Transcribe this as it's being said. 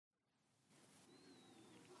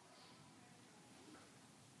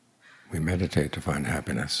We meditate to find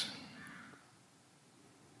happiness,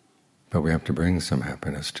 but we have to bring some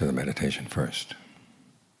happiness to the meditation first.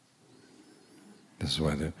 This is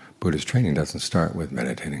why the Buddha's training doesn't start with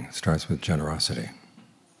meditating, it starts with generosity.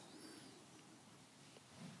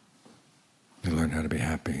 You learn how to be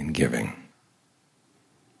happy in giving.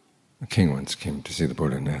 A king once came to see the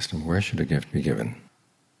Buddha and asked him, where should a gift be given?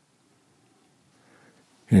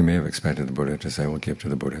 And he may have expected the Buddha to say, well, give to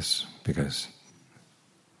the Buddhists, because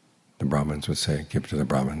the Brahmins would say, give to the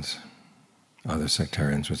Brahmins. Other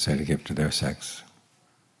sectarians would say to give to their sects.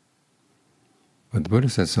 But the Buddha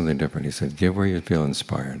said something different. He said, give where you feel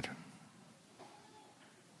inspired,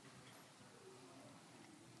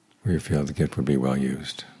 where you feel the gift would be well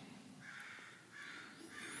used.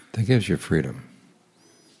 That gives you freedom.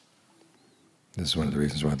 This is one of the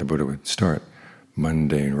reasons why the Buddha would start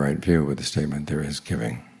mundane right view with the statement, there is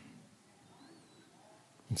giving.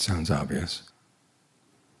 It sounds obvious.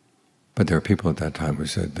 But there are people at that time who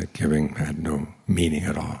said that giving had no meaning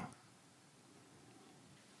at all,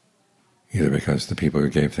 either because the people who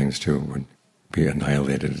gave things to would be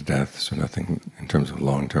annihilated at death, so nothing in terms of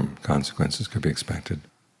long-term consequences could be expected,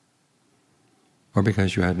 or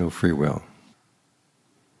because you had no free will.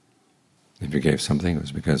 If you gave something, it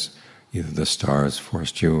was because either the stars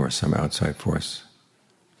forced you or some outside force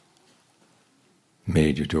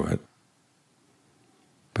made you do it.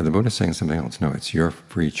 But the Buddha is saying something else. No, it's your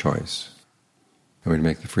free choice. And when you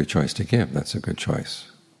make the free choice to give, that's a good choice.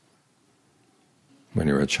 When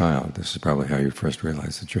you were a child, this is probably how you first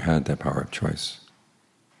realized that you had that power of choice.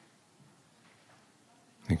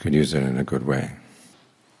 You could use it in a good way.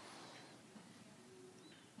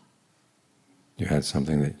 You had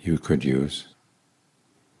something that you could use,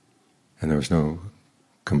 and there was no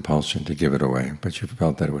compulsion to give it away, but you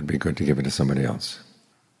felt that it would be good to give it to somebody else.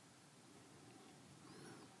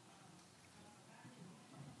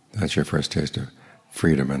 That's your first taste of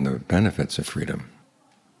freedom and the benefits of freedom.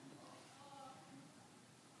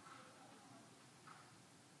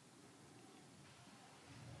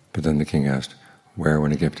 But then the king asked, where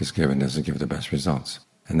when a gift is given does it give the best results?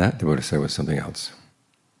 And that, the Buddha said, was something else.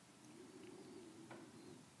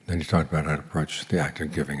 Then he talked about how to approach the act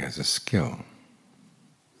of giving as a skill.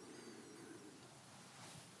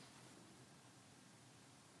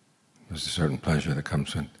 There's a certain pleasure that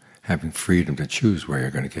comes with having freedom to choose where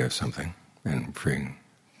you're going to give something and freeing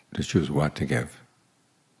to choose what to give.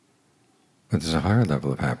 But there's a higher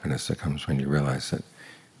level of happiness that comes when you realize that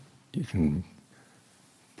you can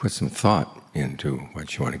put some thought into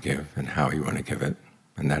what you want to give and how you want to give it,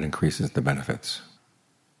 and that increases the benefits.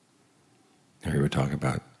 Here we would talk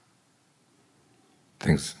about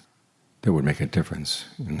things that would make a difference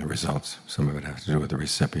in the results. Some of it has to do with the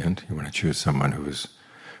recipient. You want to choose someone who is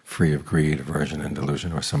free of greed, aversion, and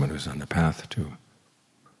delusion, or someone who's on the path to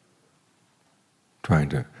trying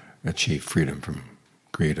to achieve freedom from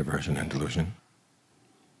greed, aversion, and delusion.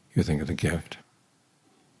 You think of the gift.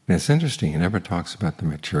 And it's interesting, he never talks about the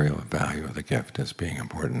material value of the gift as being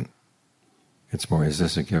important. It's more, is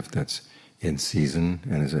this a gift that's in season,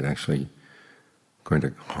 and is it actually going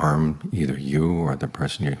to harm either you or the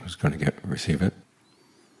person who's going to receive it?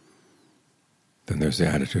 Then there's the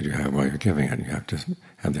attitude you have while you're giving it. You have to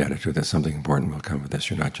have the attitude that something important will come with this.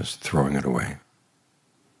 You're not just throwing it away.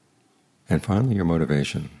 And finally, your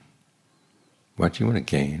motivation. What do you want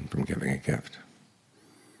to gain from giving a gift?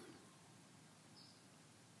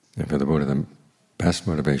 And for the Buddha, the best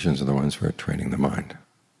motivations are the ones for training the mind.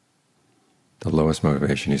 The lowest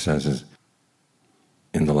motivation, he says, is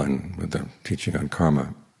in the line with the teaching on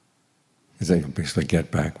karma, is that you'll basically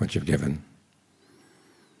get back what you've given.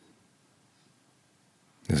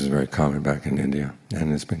 This is very common back in India,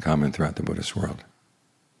 and it's been common throughout the Buddhist world.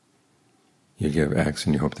 You give X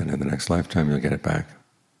and you hope that in the next lifetime you'll get it back.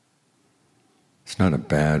 It's not a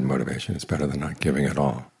bad motivation, it's better than not giving at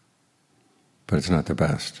all. But it's not the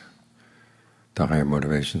best. The higher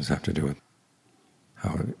motivations have to do with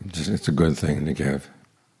how it's a good thing to give,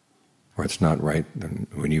 or it's not right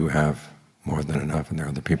when you have more than enough and there are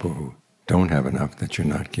other people who don't have enough that you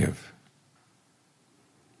not give.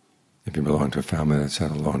 If you belong to a family that's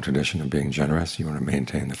had a long tradition of being generous, you want to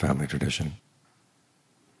maintain the family tradition.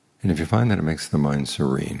 And if you find that it makes the mind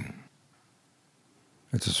serene,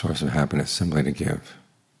 it's a source of happiness simply to give.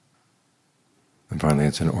 And finally,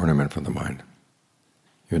 it's an ornament for the mind.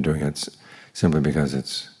 You're doing it simply because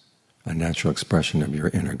it's a natural expression of your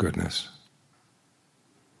inner goodness.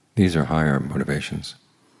 These are higher motivations,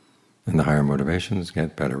 and the higher motivations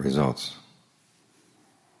get better results.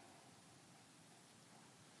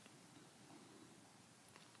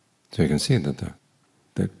 So you can see that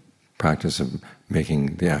the practice of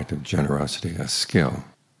making the act of generosity a skill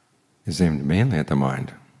is aimed mainly at the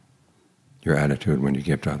mind. Your attitude when you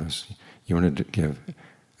give to others. You want to give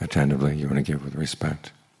attentively, you want to give with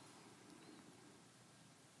respect.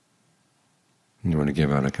 And you want to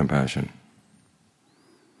give out of compassion.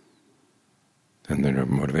 And the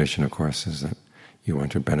motivation, of course, is that you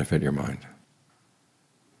want to benefit your mind.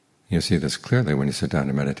 You see this clearly when you sit down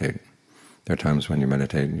to meditate. There are times when you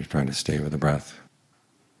meditate and you're trying to stay with the breath,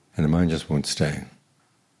 and the mind just won't stay.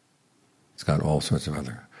 It's got all sorts of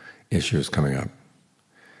other issues coming up.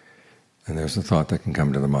 And there's a thought that can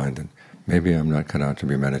come to the mind that maybe I'm not cut out to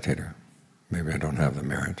be a meditator. Maybe I don't have the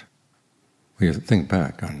merit. Well, you think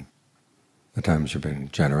back on the times you've been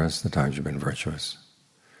generous, the times you've been virtuous.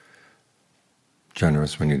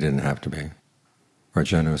 Generous when you didn't have to be, or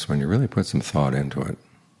generous when you really put some thought into it.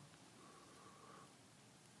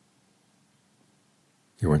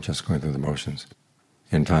 You weren't just going through the motions.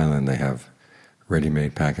 In Thailand they have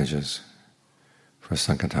ready-made packages for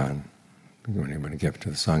Sankirtan. When you want to give it to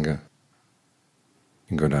the Sangha, you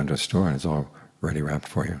can go down to a store and it's all ready wrapped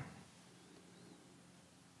for you.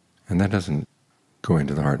 And that doesn't go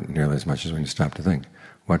into the heart nearly as much as when you stop to think,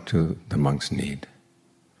 what do the monks need?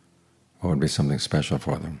 What would be something special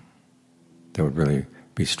for them that would really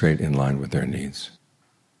be straight in line with their needs?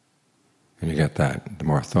 And you get that. The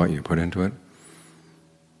more thought you put into it,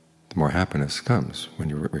 the more happiness comes when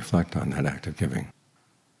you reflect on that act of giving.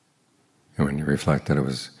 And when you reflect that it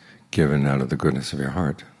was given out of the goodness of your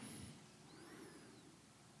heart,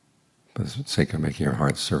 for the sake of making your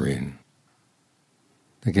heart serene,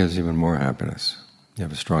 that gives even more happiness. You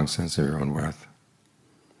have a strong sense of your own worth,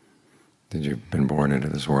 that you've been born into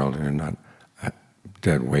this world and you're not a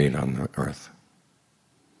dead weight on the earth.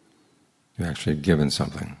 You've actually given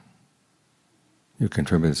something. You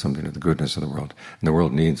contributed something to the goodness of the world. And the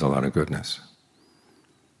world needs a lot of goodness.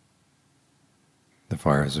 The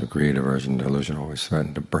fires of greed, aversion, delusion always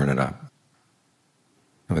threaten to burn it up.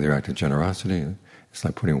 And with your act of generosity, it's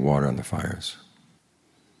like putting water on the fires.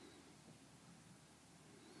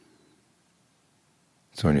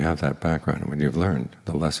 So when you have that background, when you've learned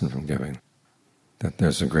the lesson from giving, that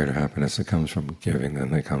there's a greater happiness that comes from giving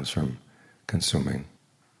than that comes from consuming,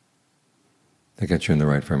 that gets you in the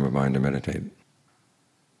right frame of mind to meditate.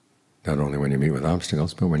 Not only when you meet with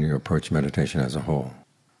obstacles, but when you approach meditation as a whole.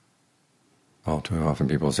 All too often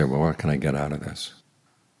people say, well, what can I get out of this?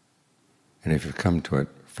 And if you come to it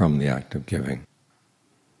from the act of giving,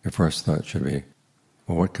 your first thought should be,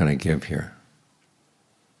 well, what can I give here?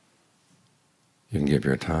 You can give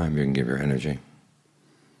your time, you can give your energy.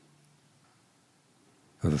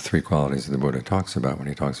 Of the three qualities that the Buddha talks about when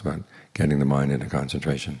he talks about getting the mind into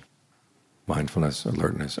concentration: mindfulness,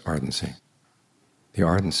 alertness, ardency. The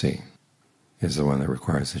ardency is the one that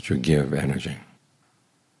requires that you give energy,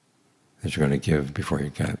 that you're going to give before you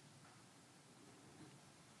get.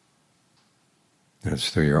 And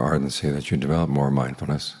it's through your ardency that you develop more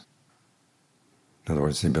mindfulness. In other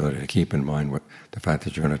words, the ability to keep in mind the fact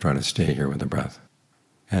that you're going to try to stay here with the breath,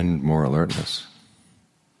 and more alertness.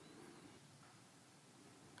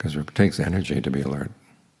 Because it takes energy to be alert.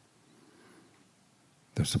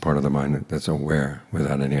 There's the part of the mind that's aware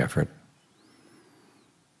without any effort.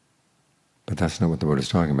 But that's not what the Buddha is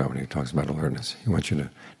talking about when he talks about alertness. He wants you to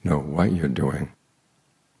know what you're doing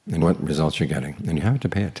and what results you're getting. And you have to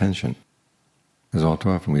pay attention. Because all too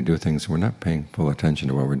often we do things and we're not paying full attention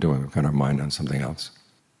to what we're doing. We've got our mind on something else.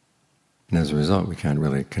 And as a result, we can't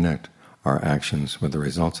really connect our actions with the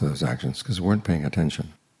results of those actions because we weren't paying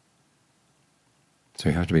attention. So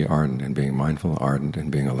you have to be ardent in being mindful, ardent in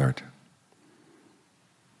being alert.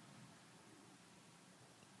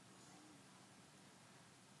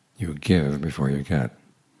 You give before you get.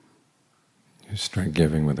 You start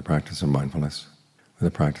giving with the practice of mindfulness,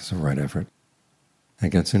 with the practice of right effort. That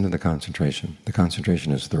gets into the concentration. The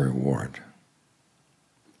concentration is the reward.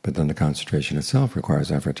 But then the concentration itself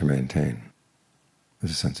requires effort to maintain.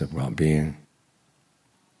 There's a sense of well-being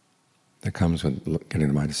that comes with getting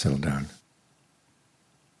the mind to settle down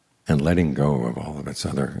and letting go of all of its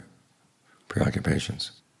other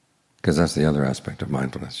preoccupations. Because that's the other aspect of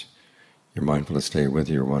mindfulness. You're mindful to stay with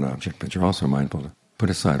your one object, but you're also mindful to put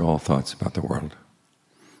aside all thoughts about the world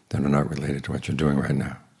that are not related to what you're doing right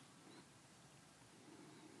now.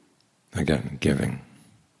 Again, giving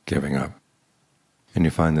up. And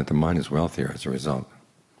you find that the mind is wealthier as a result.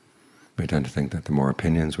 We tend to think that the more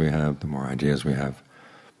opinions we have, the more ideas we have,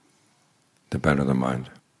 the better the mind.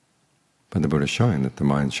 But the Buddha is showing that the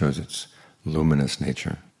mind shows its luminous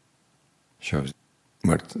nature, shows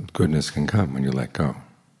what goodness can come when you let go.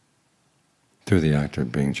 Through the act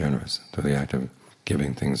of being generous, through the act of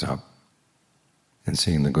giving things up, and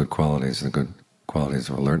seeing the good qualities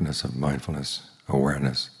of alertness, of mindfulness,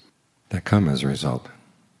 awareness, that come as a result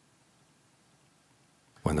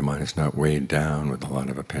when the mind is not weighed down with a lot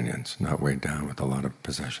of opinions, not weighed down with a lot of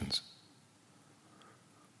possessions.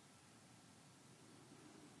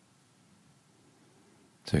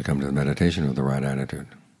 So you come to the meditation with the right attitude.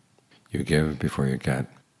 You give before you get,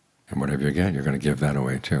 and whatever you get, you're going to give that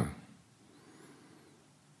away too.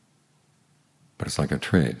 But it's like a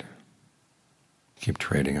trade. Keep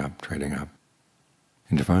trading up,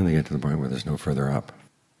 and to finally get to the point where there's no further up.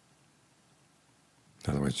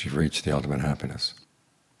 In other words, you've reached the ultimate happiness,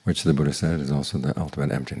 which the Buddha said is also the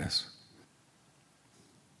ultimate emptiness.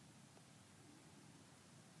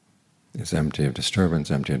 It's empty of disturbance,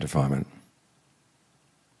 empty of defilement,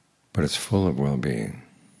 but it's full of well-being.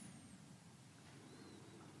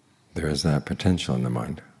 There is that potential in the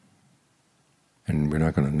mind, and we're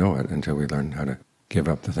not going to know it until we learn how to give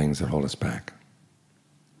up the things that hold us back.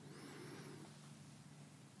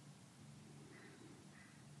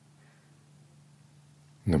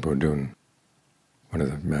 Bodun, one of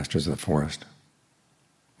the masters of the forest,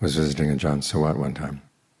 was visiting Ajahn Suwat one time,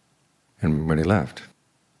 and when he left,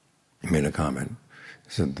 he made a comment. He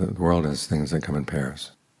said, the world has things that come in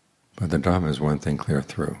pairs, but the Dhamma is one thing clear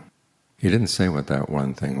through. He didn't say what that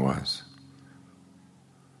one thing was,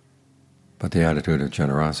 but the attitude of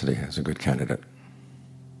generosity is a good candidate.